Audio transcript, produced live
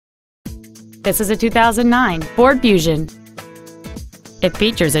This is a 2009 Ford Fusion. It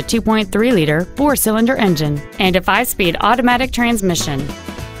features a 2.3-liter four-cylinder engine and a 5-speed automatic transmission.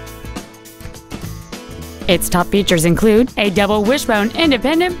 Its top features include a double wishbone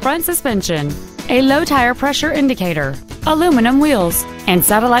independent front suspension, a low tire pressure indicator, aluminum wheels, and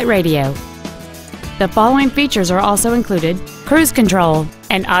satellite radio. The following features are also included: cruise control,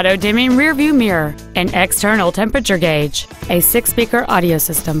 an auto-dimming rearview mirror, an external temperature gauge, a 6-speaker audio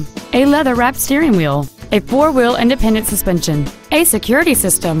system, a leather-wrapped steering wheel, a 4-wheel independent suspension, a security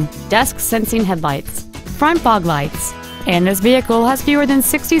system, dusk-sensing headlights, front fog lights, and this vehicle has fewer than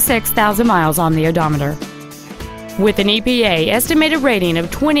 66,000 miles on the odometer. With an EPA estimated rating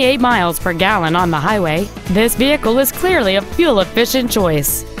of 28 miles per gallon on the highway, this vehicle is clearly a fuel-efficient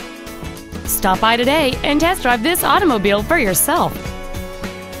choice. Stop by today and test drive this automobile for yourself.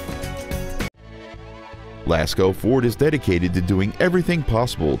 Lasco Ford is dedicated to doing everything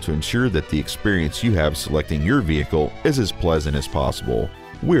possible to ensure that the experience you have selecting your vehicle is as pleasant as possible.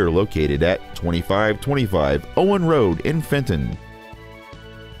 We're located at 2525 Owen Road in Fenton.